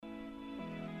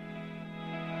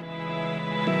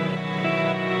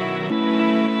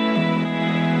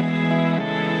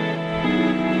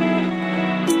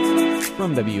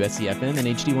From WUSC-FM and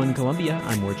HD1 Columbia,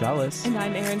 I'm Ward Jollis. And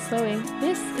I'm Erin Slowing.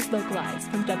 This is Localized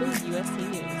from WUSC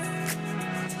News.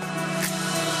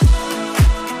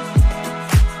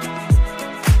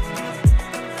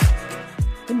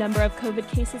 The number of COVID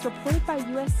cases reported by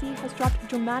USC has dropped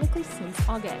dramatically since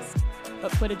August.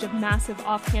 But footage of massive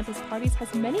off-campus parties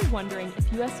has many wondering if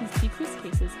USC's decreased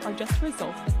cases are just a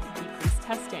result of the decreased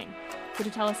testing. Here to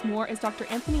tell us more is Dr.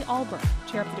 Anthony Alburn,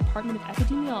 chair of the Department of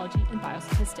Epidemiology and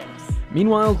Biostatistics.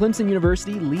 Meanwhile, Clemson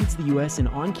University leads the U.S. in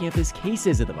on-campus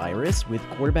cases of the virus, with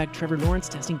quarterback Trevor Lawrence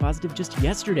testing positive just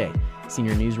yesterday.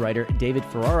 Senior news writer David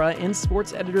Ferrara and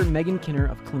sports editor Megan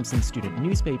Kinner of Clemson student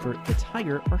newspaper The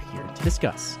Tiger are here to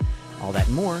discuss. All that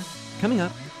and more coming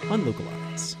up on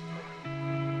Localize.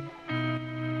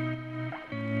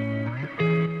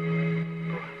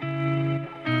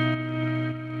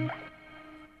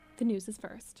 The news is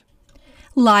first.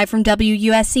 Live from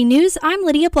WUSC News, I'm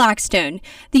Lydia Blackstone.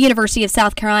 The University of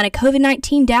South Carolina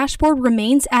COVID-19 dashboard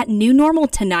remains at new normal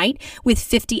tonight, with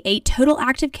 58 total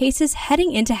active cases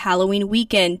heading into Halloween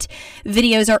weekend.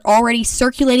 Videos are already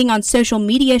circulating on social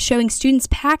media showing students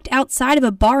packed outside of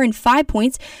a bar in 5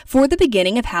 Points for the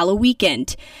beginning of Halloween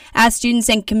weekend. As students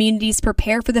and communities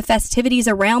prepare for the festivities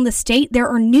around the state, there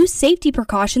are new safety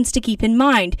precautions to keep in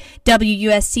mind.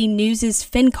 WUSC News'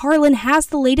 Finn Carlin has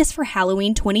the latest for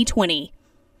Halloween 2020.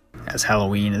 As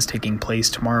Halloween is taking place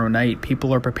tomorrow night,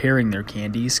 people are preparing their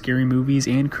candy, scary movies,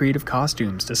 and creative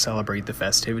costumes to celebrate the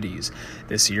festivities.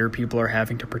 This year, people are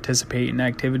having to participate in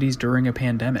activities during a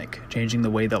pandemic, changing the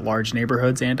way that large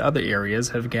neighborhoods and other areas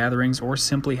have gatherings or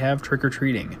simply have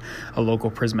trick-or-treating. A local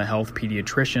Prisma Health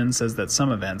pediatrician says that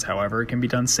some events, however, can be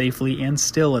done safely and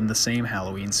still in the same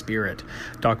Halloween spirit.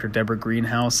 Dr. Deborah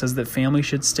Greenhouse says that families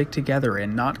should stick together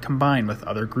and not combine with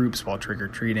other groups while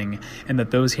trick-or-treating, and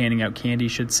that those handing out candy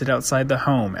should sit outside the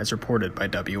home, as reported by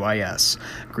WIS.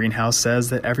 Greenhouse says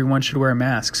that everyone should wear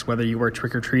masks whether you are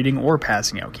trick-or-treating or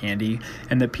passing out candy,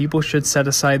 and that people should set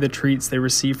aside the treats they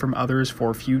receive from others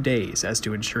for a few days as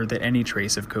to ensure that any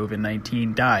trace of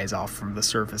COVID-19 dies off from the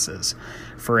surfaces.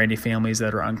 For any families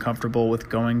that are uncomfortable with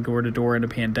going door-to-door in a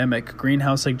pandemic,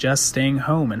 Greenhouse suggests staying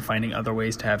home and finding other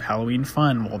ways to have Halloween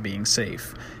fun while being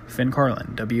safe. Finn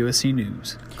Carlin, WSC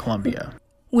News, Columbia.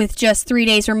 With just 3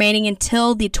 days remaining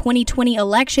until the 2020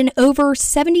 election, over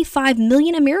 75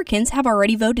 million Americans have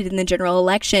already voted in the general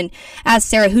election. As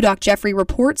Sarah Hudock-Jeffrey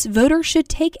reports, voters should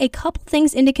take a couple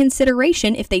things into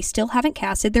consideration if they still haven't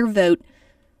casted their vote.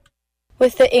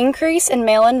 With the increase in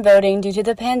mail-in voting due to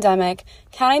the pandemic,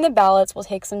 counting the ballots will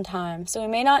take some time, so we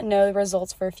may not know the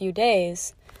results for a few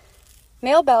days.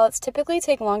 Mail ballots typically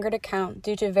take longer to count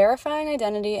due to verifying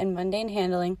identity and mundane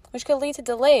handling, which could lead to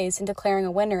delays in declaring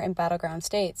a winner in battleground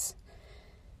states.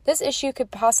 This issue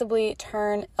could possibly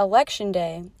turn Election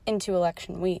Day into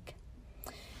Election Week.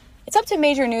 It's up to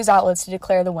major news outlets to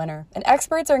declare the winner, and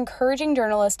experts are encouraging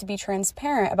journalists to be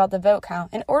transparent about the vote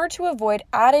count in order to avoid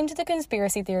adding to the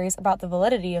conspiracy theories about the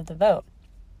validity of the vote.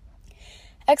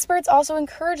 Experts also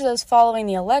encourage those following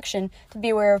the election to be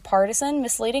aware of partisan,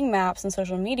 misleading maps on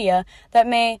social media that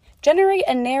may generate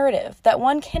a narrative that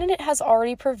one candidate has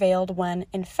already prevailed when,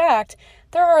 in fact,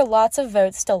 there are lots of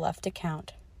votes still left to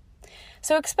count.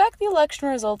 So expect the election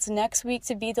results next week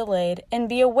to be delayed and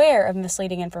be aware of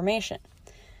misleading information.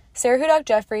 Sarah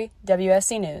Hudock-Jeffrey,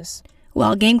 WSC News.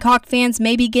 While Gamecock fans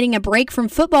may be getting a break from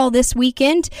football this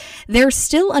weekend, there's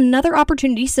still another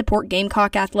opportunity to support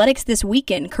Gamecock athletics this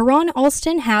weekend. Karan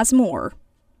Alston has more.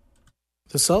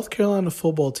 The South Carolina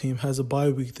football team has a bye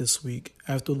week this week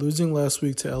after losing last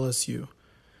week to LSU.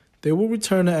 They will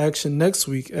return to action next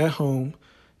week at home,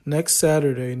 next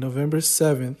Saturday, November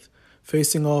 7th,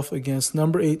 facing off against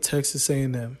number 8 Texas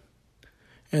A&M.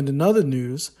 And in other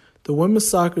news, the women's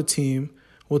soccer team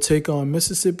will take on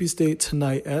Mississippi State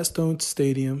tonight at Stone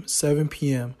Stadium, 7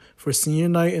 p.m. for senior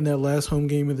night in their last home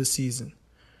game of the season.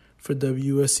 For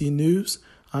WSC News,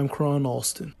 I'm Karan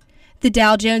Alston. The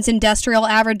Dow Jones Industrial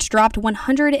Average dropped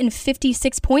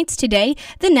 156 points today.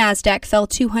 The Nasdaq fell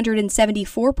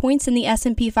 274 points and the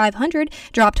S&P 500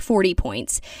 dropped 40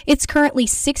 points. It's currently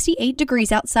 68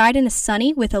 degrees outside and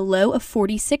sunny with a low of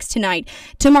 46 tonight.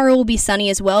 Tomorrow will be sunny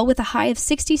as well with a high of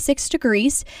 66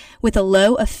 degrees with a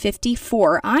low of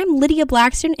 54. I'm Lydia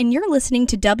Blackstone and you're listening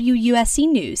to WUSC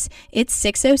News. It's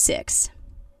 6:06.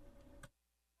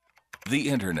 The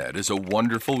internet is a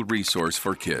wonderful resource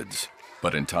for kids.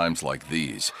 But in times like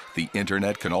these, the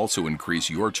internet can also increase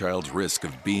your child's risk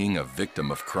of being a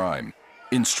victim of crime.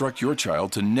 Instruct your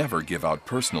child to never give out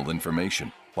personal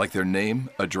information, like their name,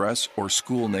 address, or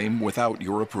school name without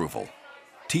your approval.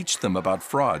 Teach them about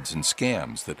frauds and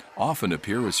scams that often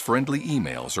appear as friendly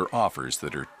emails or offers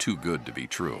that are too good to be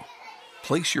true.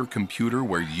 Place your computer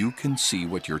where you can see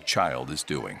what your child is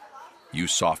doing.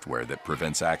 Use software that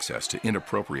prevents access to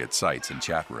inappropriate sites and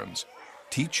chat rooms.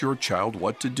 Teach your child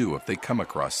what to do if they come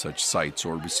across such sites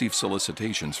or receive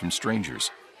solicitations from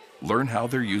strangers. Learn how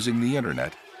they're using the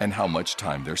internet and how much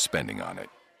time they're spending on it.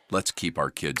 Let's keep our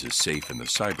kids as safe in the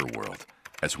cyber world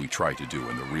as we try to do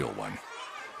in the real one.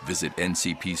 Visit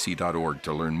ncpc.org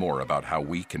to learn more about how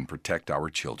we can protect our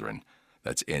children.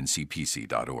 That's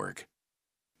ncpc.org.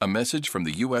 A message from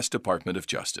the U.S. Department of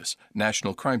Justice,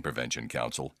 National Crime Prevention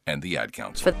Council, and the Ad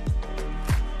Council.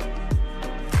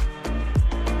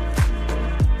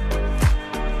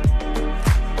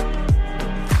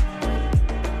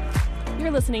 You're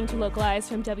listening to Localized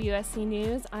from WSC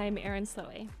News. I'm Erin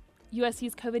Slowey.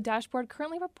 USC's COVID dashboard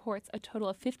currently reports a total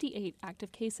of 58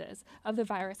 active cases of the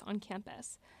virus on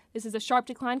campus. This is a sharp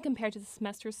decline compared to the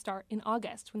semester's start in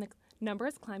August, when the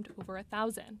numbers climbed over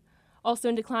 1,000. Also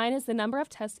in decline is the number of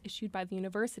tests issued by the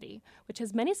university, which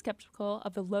has many skeptical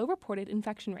of the low reported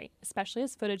infection rate, especially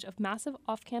as footage of massive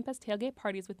off-campus tailgate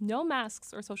parties with no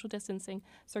masks or social distancing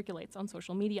circulates on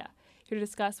social media. Here to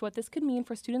discuss what this could mean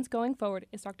for students going forward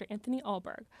is Dr. Anthony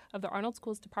Alberg of the Arnold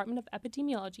School's Department of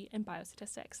Epidemiology and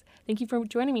Biostatistics. Thank you for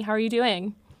joining me. How are you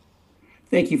doing?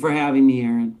 Thank you for having me,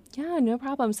 Erin. Yeah, no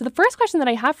problem. So the first question that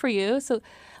I have for you,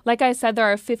 like I said, there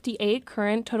are 58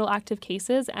 current total active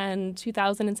cases and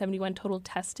 2,071 total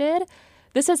tested.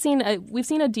 This has we've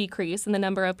seen a decrease in the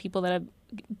number of people that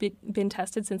have been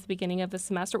tested since the beginning of the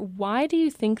semester. Why do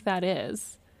you think that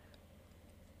is?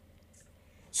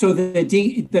 So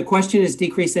the question is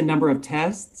decrease in number of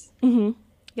tests? Mm-hmm.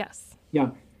 Yes. Yeah.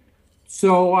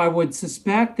 So I would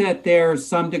suspect that there's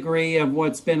some degree of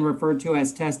what's been referred to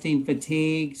as testing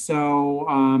fatigue.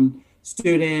 So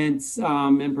students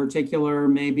in particular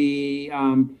maybe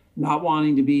not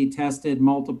wanting to be tested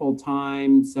multiple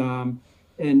times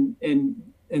and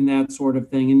that sort of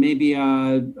thing. And maybe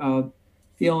a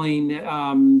feeling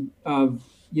of,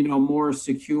 more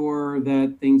secure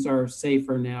that things are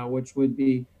safer now, which would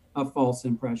be a false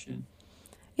impression.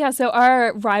 Yeah, so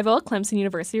our rival, Clemson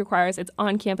University, requires its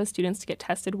on-campus students to get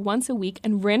tested once a week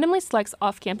and randomly selects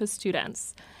off-campus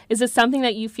students. Is this something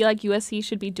that you feel like USC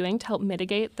should be doing to help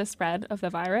mitigate the spread of the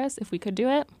virus, if we could do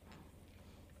it?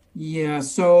 Yeah,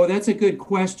 so that's a good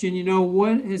question.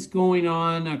 What is going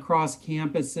on across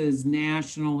campuses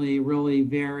nationally really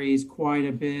varies quite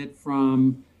a bit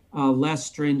from less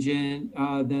stringent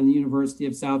than the University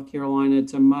of South Carolina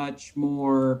to much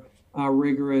more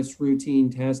rigorous routine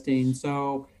testing.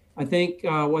 So I think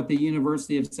what the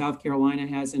University of South Carolina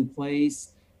has in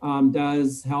place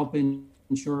does help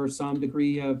ensure some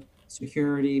degree of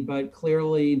security, but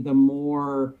clearly the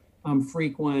more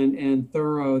frequent and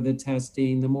thorough the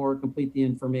testing, the more complete the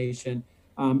information,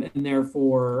 and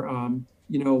therefore,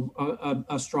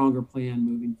 a stronger plan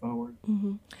moving forward.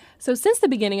 Mm-hmm. So since the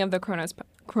beginning of the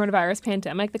coronavirus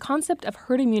pandemic, the concept of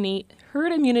herd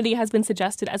immunity has been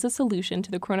suggested as a solution to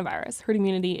the coronavirus. Herd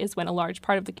immunity is when a large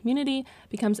part of the community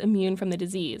becomes immune from the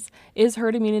disease. Is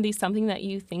herd immunity something that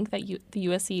you think that the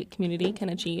USC community can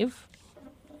achieve?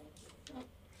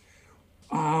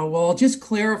 Well, I'll just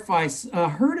clarify.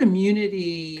 Herd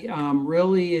immunity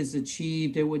really is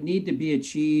achieved. It would need to be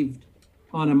achieved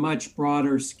on a much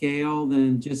broader scale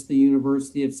than just the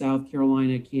University of South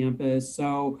Carolina campus.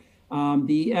 So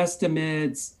the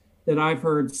estimates that I've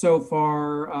heard so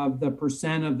far of the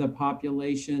percent of the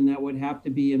population that would have to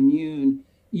be immune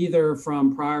either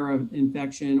from prior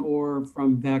infection or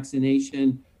from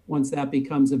vaccination once that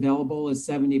becomes available is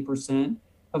 70%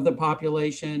 of the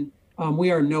population.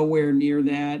 We are nowhere near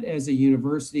that as a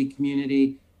university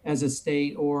community, as a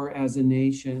state, or as a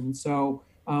nation. So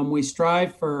we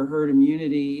strive for herd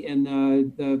immunity, and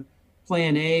the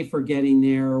plan A for getting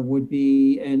there would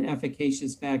be an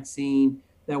efficacious vaccine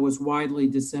that was widely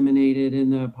disseminated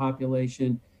in the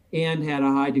population and had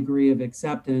a high degree of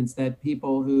acceptance that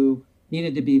people who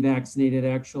needed to be vaccinated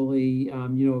actually,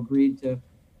 agreed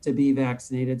to be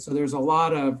vaccinated. So there's a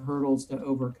lot of hurdles to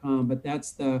overcome, but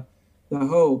that's the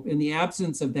hope. In the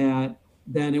absence of that,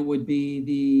 then it would be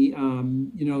the,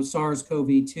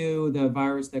 SARS-CoV-2, the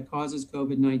virus that causes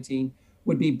COVID-19,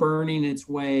 would be burning its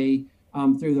way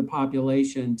through the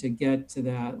population to get to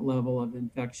that level of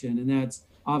infection. And that's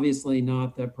obviously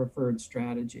not the preferred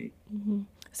strategy. Mm-hmm.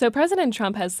 So President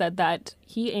Trump has said that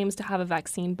he aims to have a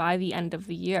vaccine by the end of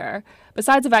the year.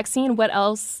 Besides a vaccine, what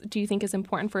else do you think is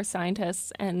important for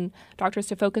scientists and doctors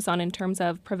to focus on in terms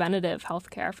of preventative health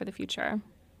care for the future?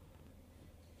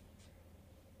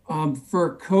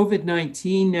 For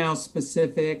COVID-19 now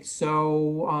specific,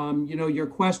 so, your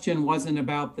question wasn't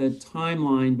about the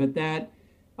timeline, but that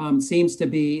seems to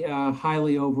be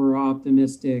highly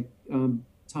over-optimistic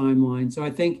timeline. So I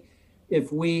think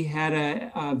if we had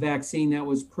a vaccine that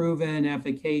was proven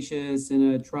efficacious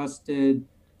in a trusted,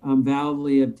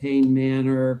 validly obtained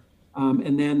manner,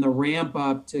 and then the ramp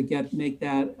up to make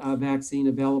that vaccine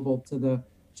available to the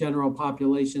general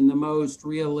population, the most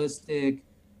realistic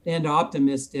and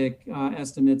optimistic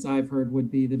estimates I've heard would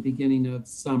be the beginning of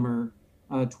summer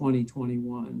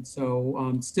 2021.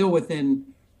 So still within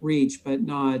reach, but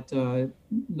not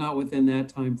within that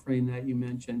time frame that you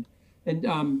mentioned.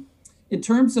 And in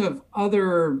terms of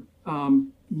other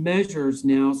measures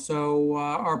now, so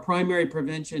our primary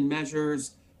prevention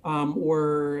measures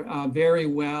were very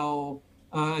well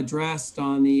addressed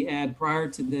on the ad prior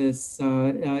to this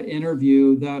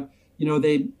interview.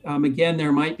 Again,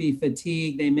 there might be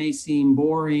fatigue. They may seem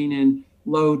boring and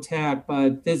low tech,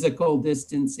 but physical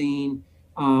distancing,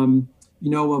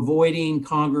 avoiding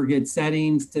congregate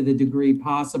settings to the degree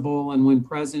possible. And when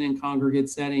present in congregate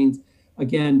settings,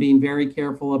 again, being very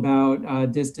careful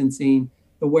about distancing,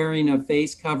 the wearing of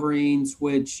face coverings,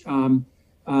 which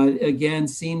again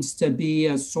seems to be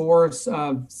a source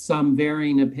of some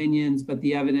varying opinions, but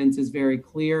the evidence is very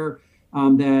clear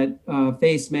that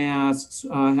face masks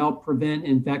help prevent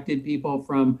infected people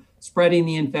from spreading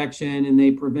the infection, and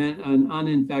they prevent an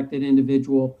uninfected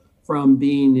individual from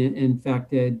being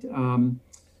infected. And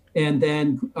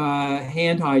then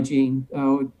hand hygiene,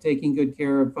 taking good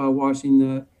care of washing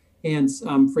the hands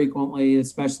frequently,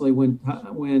 especially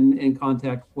when in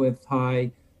contact with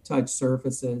high touch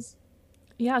surfaces.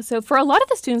 Yeah, so for a lot of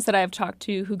the students that I've talked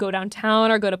to who go downtown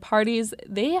or go to parties,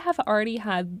 they have already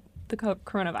had the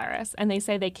coronavirus and they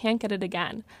say they can't get it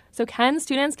again. So can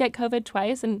students get COVID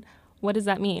twice, and what does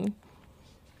that mean?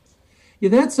 Yeah,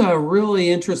 that's a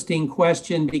really interesting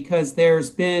question because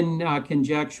there's been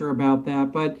conjecture about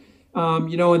that. But,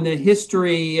 in the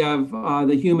history of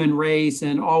the human race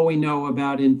and all we know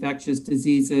about infectious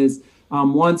diseases,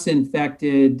 once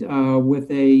infected with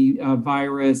a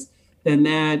virus, then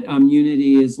that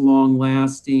immunity is long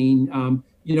lasting,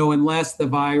 unless the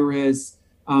virus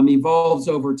evolves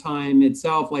over time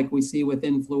itself, like we see with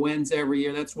influenza every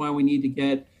year. That's why we need to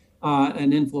get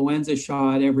an influenza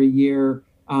shot every year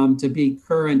to be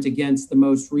current against the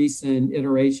most recent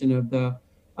iteration of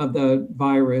the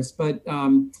virus. But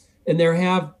and there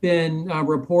have been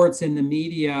reports in the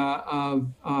media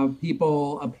of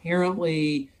people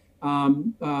apparently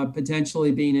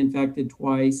potentially being infected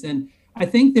twice. And I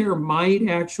think there might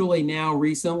actually now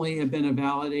recently have been a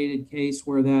validated case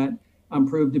where that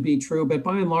proved to be true. But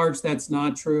by and large, that's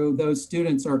not true. Those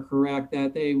students are correct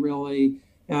that they really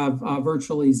have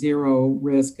virtually zero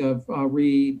risk of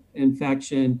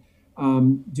reinfection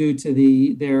due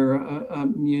to their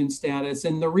immune status.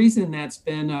 And the reason that's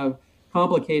been a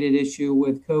complicated issue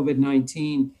with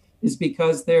COVID-19 is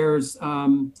because there's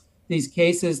these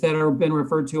cases that have been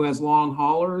referred to as long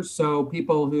haulers. So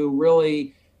people who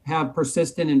really have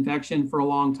persistent infection for a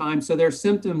long time. So their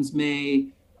symptoms may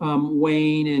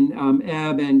wane and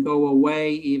ebb and go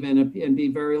away even and be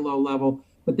very low level.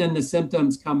 But then the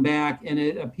symptoms come back and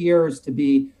it appears to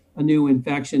be a new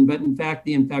infection. But in fact,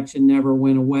 the infection never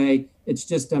went away. It's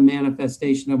just a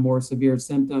manifestation of more severe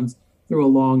symptoms through a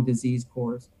long disease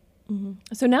course. Mm-hmm.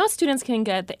 So now students can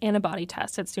get the antibody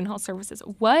test at Student Health Services.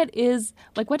 What does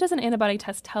an antibody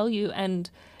test tell you?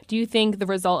 And do you think the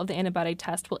result of the antibody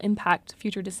test will impact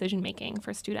future decision making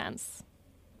for students?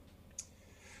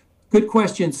 Good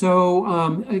question.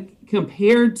 So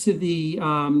compared to the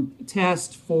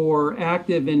test for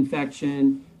active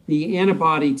infection, the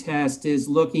antibody test is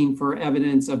looking for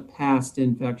evidence of past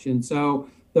infection. So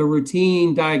the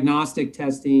routine diagnostic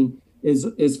testing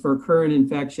is for current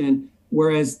infection,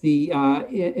 whereas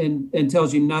and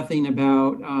tells you nothing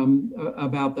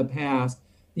about the past.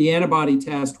 The antibody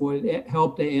test would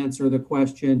help to answer the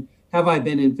question, have I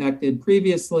been infected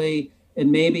previously? And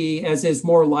maybe, as is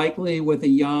more likely with a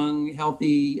young,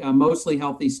 healthy, mostly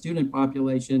healthy student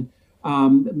population,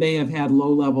 may have had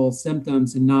low-level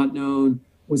symptoms and not known,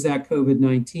 was that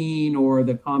COVID-19 or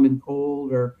the common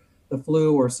cold or the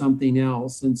flu or something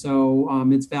else? And so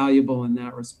it's valuable in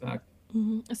that respect.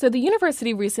 Mm-hmm. So the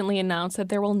university recently announced that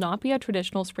there will not be a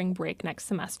traditional spring break next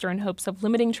semester in hopes of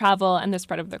limiting travel and the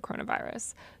spread of the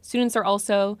coronavirus. Students are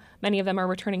also, many of them are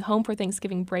returning home for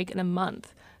Thanksgiving break in a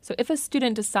month. So if a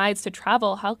student decides to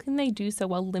travel, how can they do so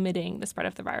while limiting the spread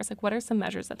of the virus? What are some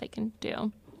measures that they can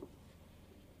do?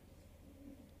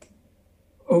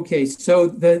 Okay, so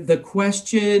the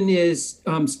question is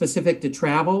specific to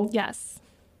travel? Yes.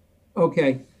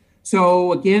 Okay.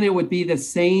 So again, it would be the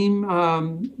same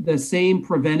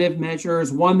preventive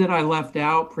measures. One that I left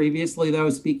out previously, though,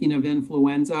 speaking of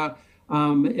influenza,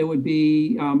 it would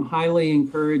be highly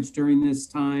encouraged during this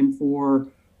time for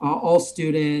all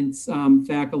students,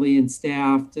 faculty, and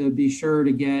staff to be sure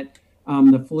to get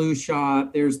the flu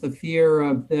shot. There's the fear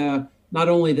of not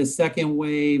only the second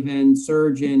wave and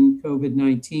surge in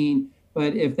COVID-19,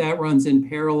 but if that runs in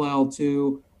parallel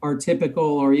to our typical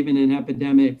or even an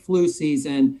epidemic flu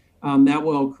season, that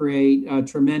will create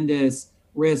tremendous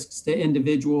risks to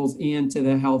individuals and to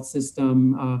the health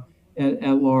system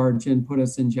at large and put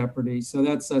us in jeopardy. So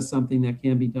that's something that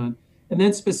can be done. And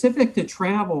then specific to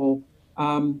travel,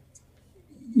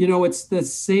 it's the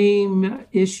same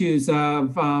issues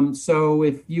of, so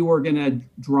if you were going to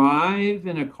drive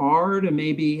in a car, to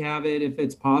maybe have it, if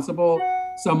it's possible,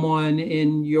 someone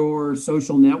in your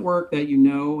social network that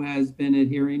has been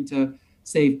adhering to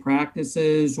safe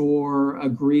practices or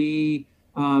agree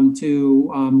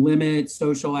to limit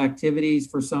social activities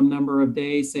for some number of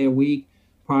days, say a week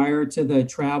prior to the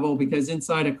travel, because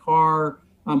inside a car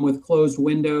with closed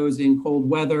windows in cold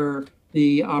weather,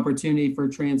 the opportunity for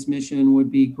transmission would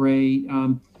be great.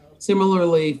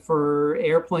 Similarly, for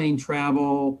airplane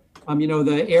travel,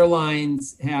 the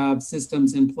airlines have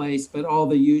systems in place, but all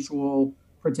the usual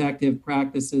protective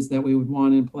practices that we would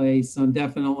want in place.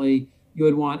 Definitely, you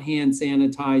would want hand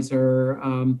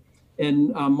sanitizer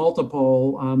and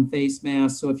multiple face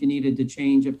masks. So if you needed to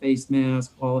change a face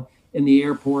mask while in the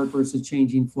airport versus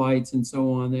changing flights and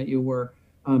so on, that you were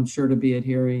sure to be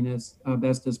adhering as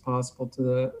best as possible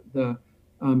to the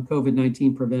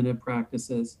COVID-19 preventive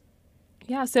practices.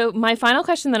 Yeah, so my final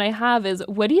question that I have is,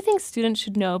 what do you think students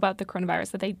should know about the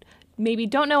coronavirus that they maybe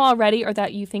don't know already or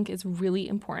that you think is really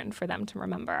important for them to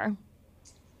remember?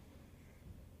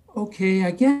 Okay,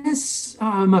 I guess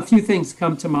a few things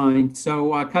come to mind.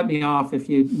 So cut me off if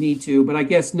you need to. But I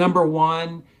guess number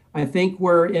one, I think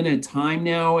we're in a time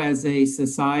now as a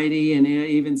society, and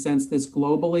even since this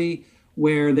globally,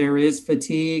 where there is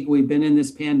fatigue. We've been in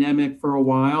this pandemic for a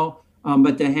while,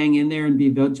 but to hang in there and be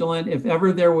vigilant. If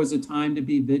ever there was a time to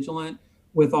be vigilant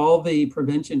with all the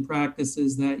prevention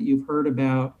practices that you've heard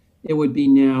about, it would be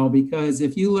now. Because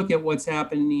if you look at what's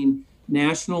happening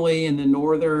nationally in the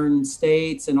northern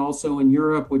states and also in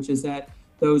Europe, which is at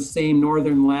those same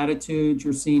northern latitudes,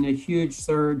 you're seeing a huge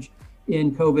surge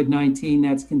in COVID-19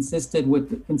 that's consistent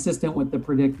with the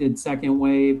predicted second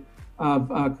wave of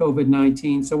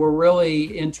COVID-19. So we're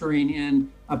really entering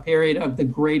in a period of the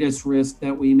greatest risk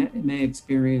that we may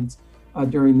experience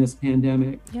during this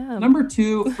pandemic. Yeah. Number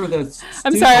two, for the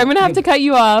I'm sorry, I'm going to have to cut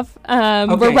you off.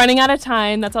 Okay. We're running out of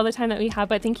time. That's all the time that we have.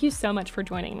 But thank you so much for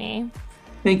joining me.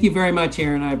 Thank you very much,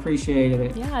 Erin. I appreciated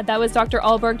it. Yeah, that was Dr.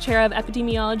 Ahlberg, Chair of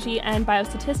Epidemiology and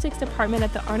Biostatistics Department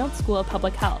at the Arnold School of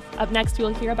Public Health. Up next,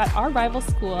 you'll hear about our rival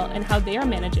school and how they are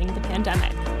managing the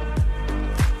pandemic.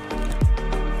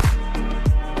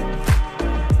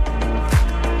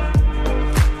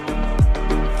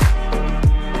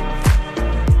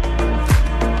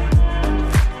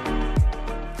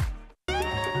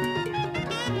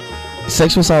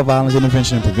 Sexual Assault, Violence,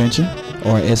 Intervention, and Prevention,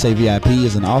 or SAVIP,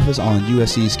 is an office on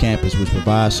USC's campus which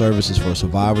provides services for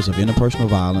survivors of interpersonal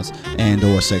violence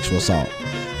and/or sexual assault.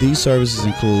 These services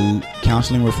include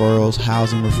counseling referrals,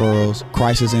 housing referrals,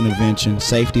 crisis intervention,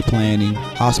 safety planning,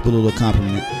 hospital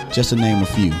accompaniment, just to name a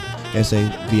few.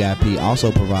 SAVIP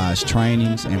also provides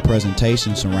trainings and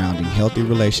presentations surrounding healthy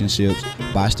relationships,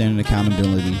 bystander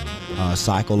accountability,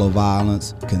 cycle of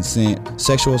violence, consent,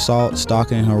 sexual assault,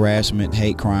 stalking and harassment,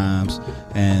 hate crimes,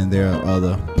 and there are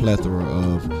other plethora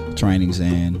of trainings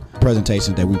and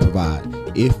presentations that we provide.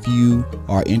 If you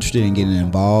are interested in getting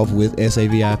involved with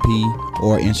SAVIP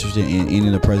or interested in any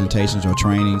of the presentations or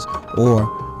trainings or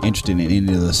interested in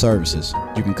any of the services,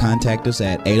 you can contact us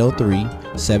at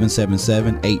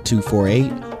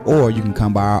 803-777-8248, or you can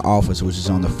come by our office, which is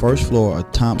on the first floor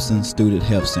of Thompson Student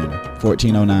Health Center,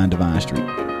 1409 Devine Street.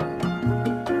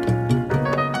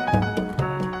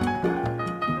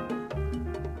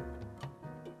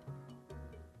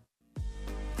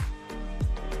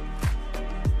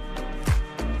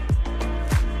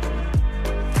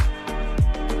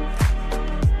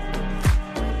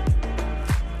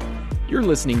 You're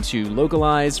listening to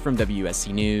Localized from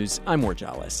WSC News. I'm Ward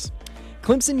Jollis.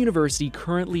 Clemson University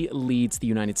currently leads the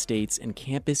United States in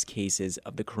campus cases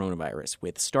of the coronavirus,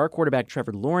 with star quarterback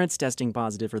Trevor Lawrence testing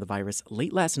positive for the virus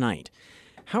late last night.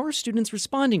 How are students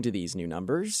responding to these new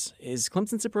numbers? Is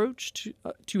Clemson's approach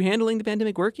to handling the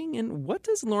pandemic working? And what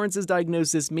does Lawrence's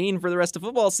diagnosis mean for the rest of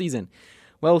football season?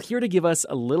 Well, here to give us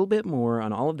a little bit more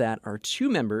on all of that are two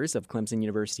members of Clemson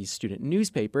University's student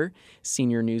newspaper,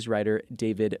 senior news writer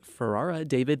David Ferrara.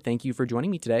 David, thank you for joining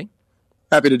me today.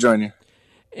 Happy to join you.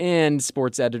 And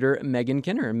sports editor Megan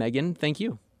Kinner. Megan, thank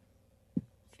you.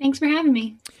 Thanks for having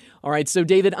me. All right, so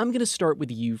David, I'm going to start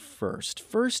with you first.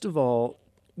 First of all,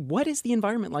 what is the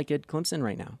environment like at Clemson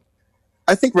right now?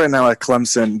 I think right now at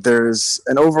Clemson, there's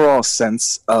an overall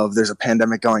sense of there's a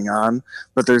pandemic going on,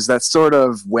 but there's that sort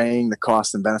of weighing the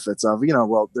cost and benefits of,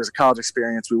 well, there's a college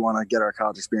experience. We want to get our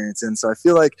college experience in. So I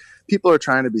feel like people are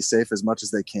trying to be safe as much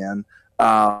as they can.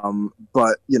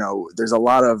 But, there's a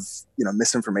lot of,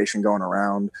 misinformation going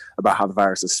around about how the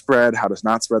virus is spread, how to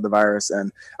not spread the virus.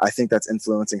 And I think that's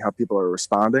influencing how people are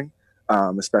responding.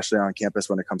 Especially on campus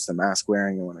when it comes to mask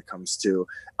wearing and when it comes to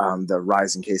the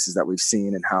rise in cases that we've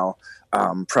seen and how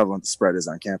prevalent the spread is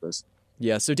on campus.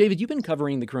 Yeah. So, David, you've been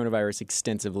covering the coronavirus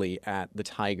extensively at the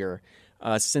Tiger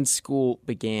since school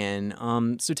began.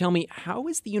 So tell me, how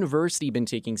has the university been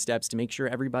taking steps to make sure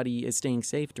everybody is staying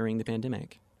safe during the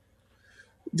pandemic?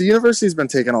 The university's been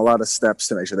taking a lot of steps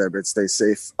to make sure that everybody stays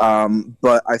safe.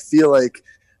 But I feel like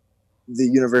the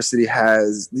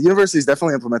university's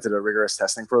definitely implemented a rigorous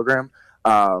testing program,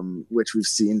 which we've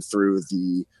seen through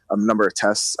the number of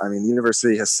tests. I mean, the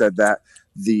university has said that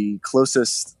the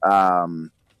closest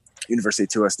university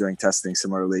to us doing testing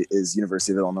similarly is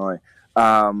University of Illinois.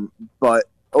 But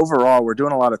overall, we're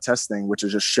doing a lot of testing, which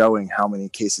is just showing how many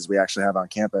cases we actually have on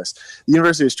campus. The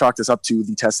university has chalked us up to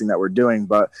the testing that we're doing,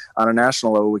 but on a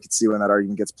national level, we could see when that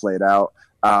argument gets played out.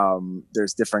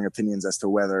 There's differing opinions as to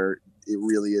whether it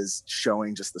really is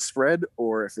showing just the spread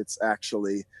or if it's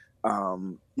actually,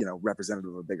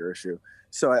 representative of a bigger issue.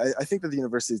 So I think that the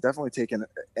university has definitely taken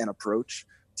an approach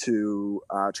to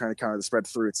trying to counter the spread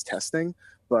through its testing,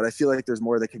 but I feel like there's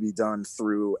more that can be done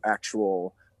through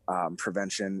actual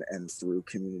prevention and through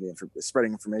community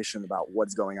spreading information about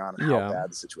what's going on and how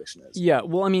bad the situation is. Yeah,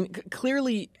 well, I mean,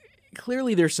 clearly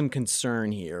there's some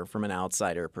concern here from an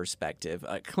outsider perspective.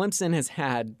 Clemson has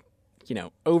had,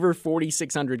 over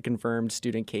 4,600 confirmed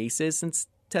student cases since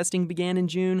testing began in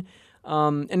June.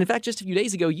 And in fact, just a few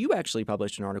days ago, you actually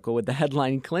published an article with the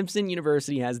headline, Clemson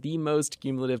University has the most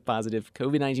cumulative positive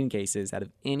COVID-19 cases out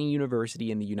of any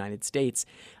university in the United States.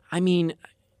 I mean,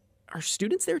 are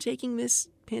students there taking this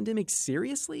pandemic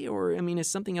seriously, or, is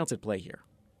something else at play here?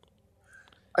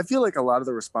 I feel like a lot of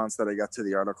the response that I got to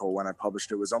the article when I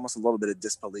published it was almost a little bit of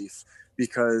disbelief,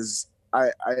 because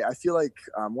I feel like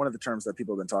one of the terms that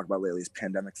people have been talking about lately is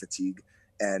pandemic fatigue,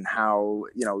 and how,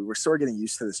 we're sort of getting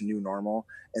used to this new normal.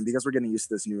 And because we're getting used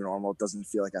to this new normal, it doesn't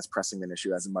feel like as pressing an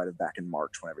issue as it might have back in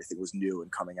March when everything was new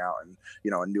and coming out and,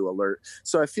 a new alert.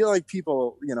 So I feel like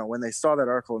people, when they saw that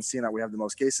article and seeing that we have the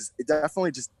most cases, it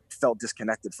definitely just felt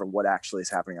disconnected from what actually is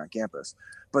happening on campus.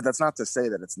 But that's not to say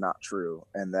that it's not true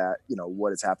and that,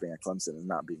 what is happening at Clemson is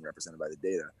not being represented by the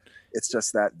data. It's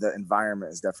just that the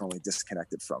environment is definitely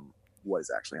disconnected from what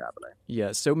is actually happening.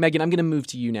 Yeah. So, Megan, I'm going to move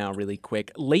to you now really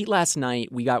quick. Late last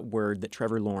night, we got word that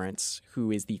Trevor Lawrence,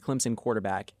 who is the Clemson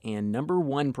quarterback and number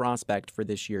one prospect for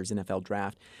this year's NFL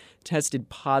draft, tested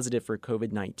positive for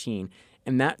COVID-19.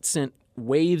 And that sent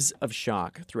waves of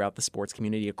shock throughout the sports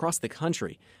community across the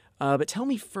country. But tell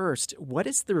me first, what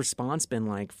has the response been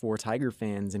like for Tiger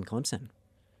fans in Clemson?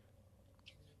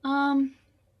 I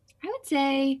would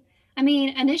say,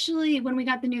 initially when we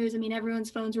got the news,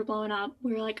 everyone's phones were blowing up.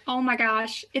 We were like, oh my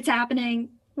gosh, it's happening.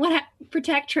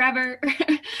 Protect Trevor.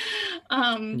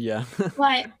 Yeah.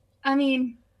 But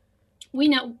we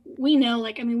know,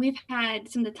 we've had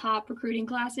some of the top recruiting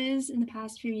classes in the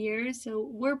past few years. So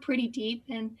we're pretty deep,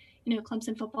 and,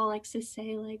 Clemson football likes to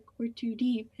say we're too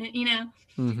deep,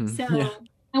 Mm-hmm. So, yeah.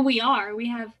 And we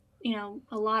have,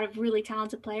 a lot of really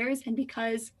talented players. And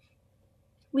because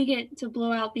we get to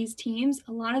blow out these teams,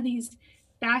 a lot of these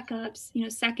backups,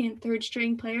 second, third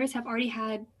string players have already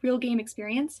had real game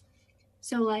experience.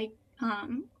 So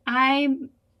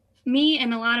me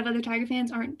and a lot of other Tiger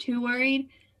fans aren't too worried.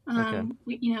 Okay.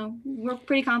 We're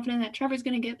pretty confident that Trevor's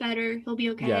going to get better. He'll be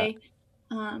okay.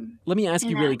 Yeah. Let me ask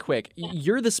you really quick. Yeah.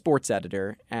 You're the sports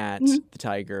editor at the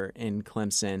Tiger in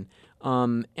Clemson.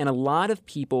 And a lot of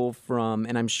people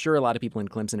and I'm sure a lot of people in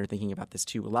Clemson are thinking about this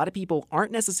too, a lot of people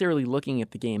aren't necessarily looking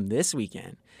at the game this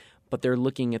weekend, but they're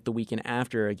looking at the weekend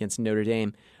after against Notre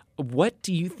Dame. What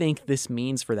do you think this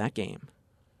means for that game?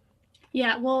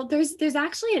 Yeah, well, there's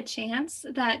actually a chance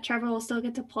that Trevor will still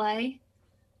get to play.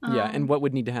 And what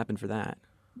would need to happen for that?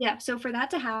 Yeah, so for that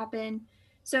to happen,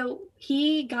 so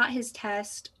he got his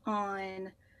test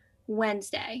on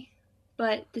Wednesday,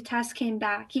 but the test came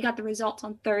back. He got the results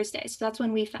on Thursday, so that's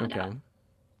when we found out.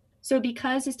 So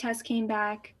because his test came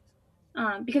back,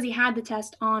 because he had the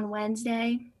test on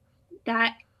Wednesday,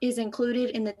 that is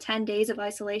included in the 10 days of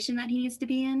isolation that he needs to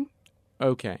be in.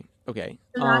 Okay. So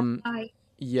that's why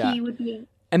yeah. he would be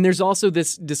And there's also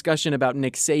this discussion about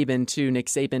Nick Saban, too. Nick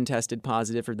Saban tested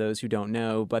positive, for those who don't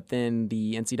know, but then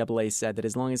the NCAA said that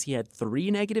as long as he had 3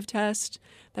 negative tests,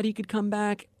 that he could come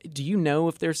back. Do you know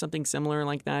if there's something similar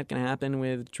like that going to happen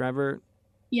with Trevor?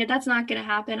 Yeah, that's not going to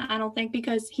happen, I don't think,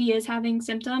 because he is having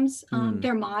symptoms.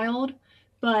 They're mild,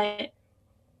 but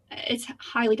it's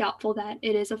highly doubtful that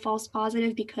it is a false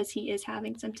positive because he is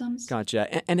having symptoms.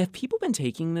 Gotcha. And have people been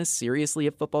taking this seriously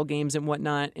at football games and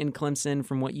whatnot in Clemson,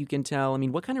 from what you can tell? I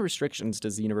mean, what kind of restrictions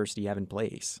does the university have in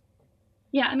place?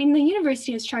 Yeah, I mean, the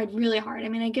university has tried really hard. I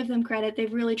mean, I give them credit.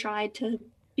 They've really tried to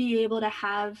be able to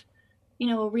have,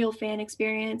 a real fan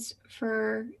experience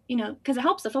for, because it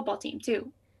helps the football team too.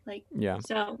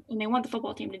 So, and they want the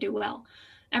football team to do well.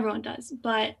 Everyone does.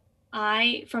 But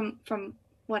from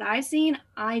what I've seen,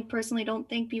 I personally don't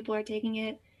think people are taking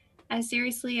it as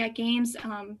seriously at games.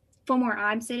 From where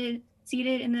I'm seated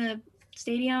in the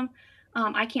stadium,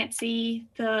 I can't see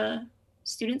the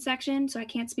student section, so I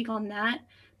can't speak on that,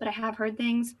 but I have heard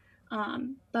things.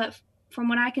 But from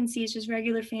what I can see, it's just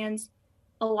regular fans.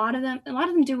 A lot of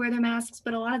them do wear their masks,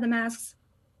 but a lot of the masks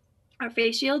are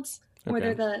face shields, or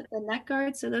they're the neck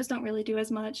guards, so those don't really do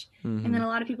as much. Mm-hmm. And then a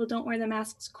lot of people don't wear the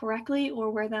masks correctly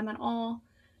or wear them at all.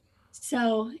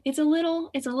 So it's a little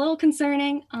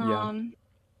concerning.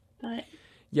 But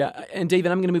yeah. And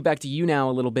David, I'm going to move back to you now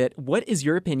a little bit. What is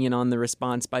your opinion on the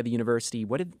response by the university?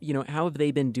 How have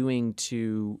they been doing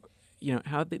to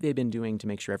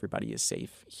make sure everybody is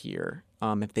safe here?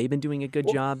 Have they been doing a good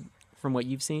job from what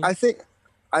you've seen? I think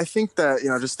that,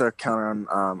 just to counter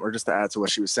on, or just to add to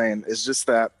what she was saying, is just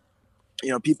that,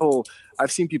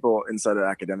 I've seen people inside of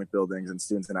academic buildings and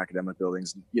students in academic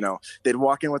buildings, they'd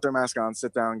walk in with their mask on,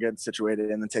 sit down, get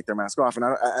situated, and then take their mask off. And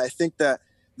I think that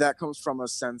comes from a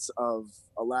sense of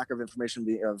a lack of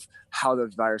information of how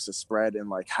the virus is spread and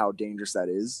like how dangerous that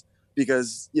is.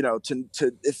 Because,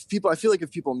 I feel like if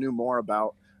people knew more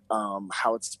about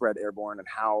how it's spread airborne and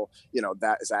how,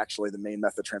 that is actually the main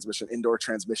method of transmission, indoor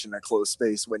transmission in a closed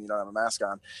space when you don't have a mask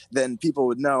on, then people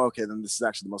would know, okay, then this is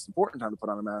actually the most important time to put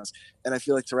on a mask. And I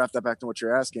feel like, to wrap that back to what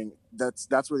you're asking,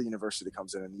 that's where the university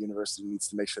comes in, and the university needs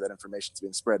to make sure that information is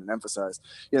being spread and emphasized.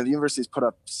 The university's put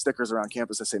up stickers around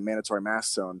campus that say mandatory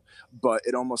mask zone, but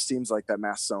it almost seems like that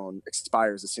mask zone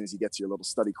expires as soon as you get to your little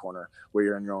study corner where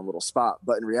you're in your own little spot.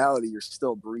 But in reality, you're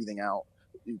still breathing out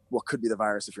what could be the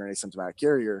virus if you're an asymptomatic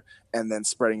carrier, and then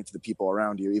spreading it to the people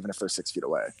around you, even if they're 6 feet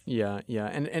away. Yeah.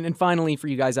 And finally, for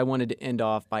you guys, I wanted to end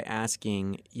off by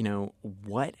asking,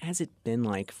 what has it been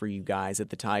like for you guys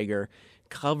at the Tiger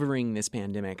covering this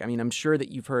pandemic? I mean, I'm sure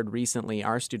that you've heard recently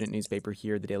our student newspaper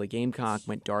here, the Daily Gamecock,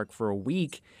 went dark for a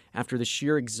week after the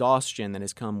sheer exhaustion that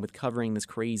has come with covering this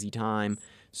crazy time.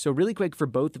 So really quick, for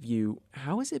both of you,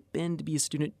 how has it been to be a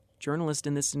student journalist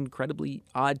in this incredibly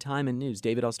odd time in news?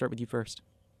 David, I'll start with you first.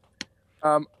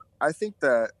 I think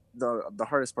that the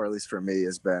hardest part, at least for me,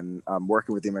 has been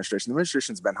working with the administration. The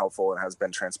administration's been helpful and has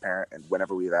been transparent, and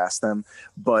whenever we've asked them,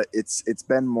 but it's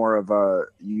been more of a,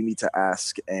 you need to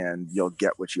ask and you'll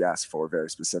get what you ask for, very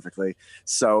specifically.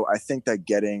 So I think that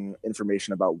getting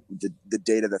information about the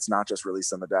data that's not just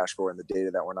released on the dashboard, and the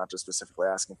data that we're not just specifically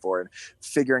asking for, and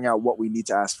figuring out what we need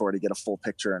to ask for to get a full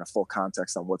picture and a full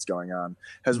context on what's going on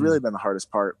has really been the hardest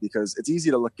part, because it's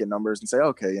easy to look at numbers and say,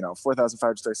 okay,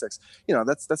 4,536,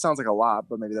 that sounds like a lot,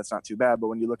 but maybe that's not too bad. But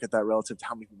when you look at that relative to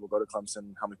how many people go to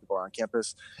Clemson, how many people are on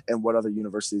campus, and what other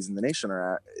universities in the nation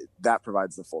are at, that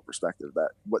provides the full perspective.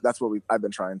 That's what I've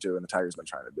been trying to, and the Tiger's been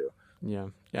trying to do. Yeah,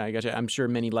 I gotcha. I'm sure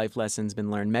many life lessons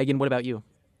been learned. Megan, what about you?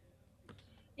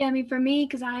 Yeah, I mean, for me,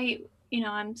 because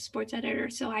I'm sports editor,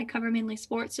 so I cover mainly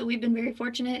sports. So we've been very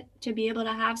fortunate to be able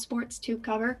to have sports to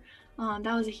cover.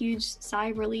 That was a huge sigh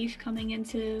of relief coming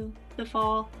into the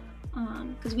fall,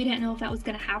 because we didn't know if that was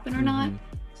going to happen or not.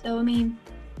 So, I mean,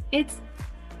 it's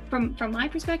from my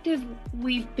perspective,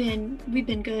 we've been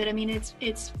good. I mean, it's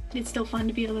still fun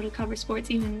to be able to cover sports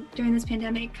even during this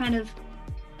pandemic, kind of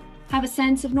have a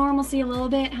sense of normalcy a little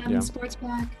bit, having sports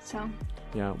back. So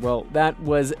yeah, well, that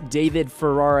was David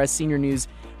Ferrara, senior news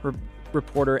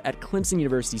reporter at Clemson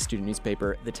University student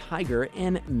newspaper The Tiger,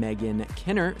 and Megan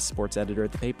Kinner, sports editor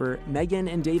at the paper. Megan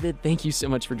and David, thank you so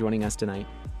much for joining us tonight.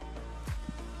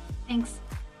 Thanks.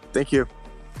 Thank you.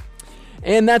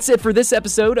 And that's it for this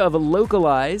episode of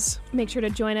Localize. Make sure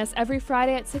to join us every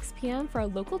Friday at 6 p.m. for our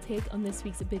local take on this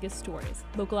week's biggest stories.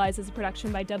 Localize is a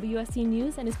production by WSC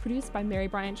News and is produced by Mary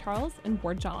Bryant Charles and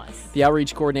Ward Jollis. The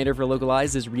outreach coordinator for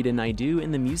Localize is Rita Naidu,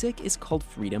 and the music is called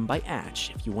Freedom by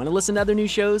Ash. If you want to listen to other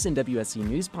news shows and WSC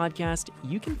News podcast,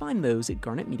 you can find those at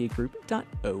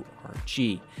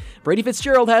garnetmediagroup.org. Brady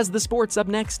Fitzgerald has the sports up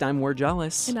next. I'm Ward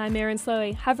Jollis. And I'm Erin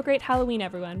Slowey. Have a great Halloween,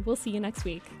 everyone. We'll see you next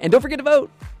week. And don't forget to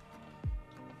vote.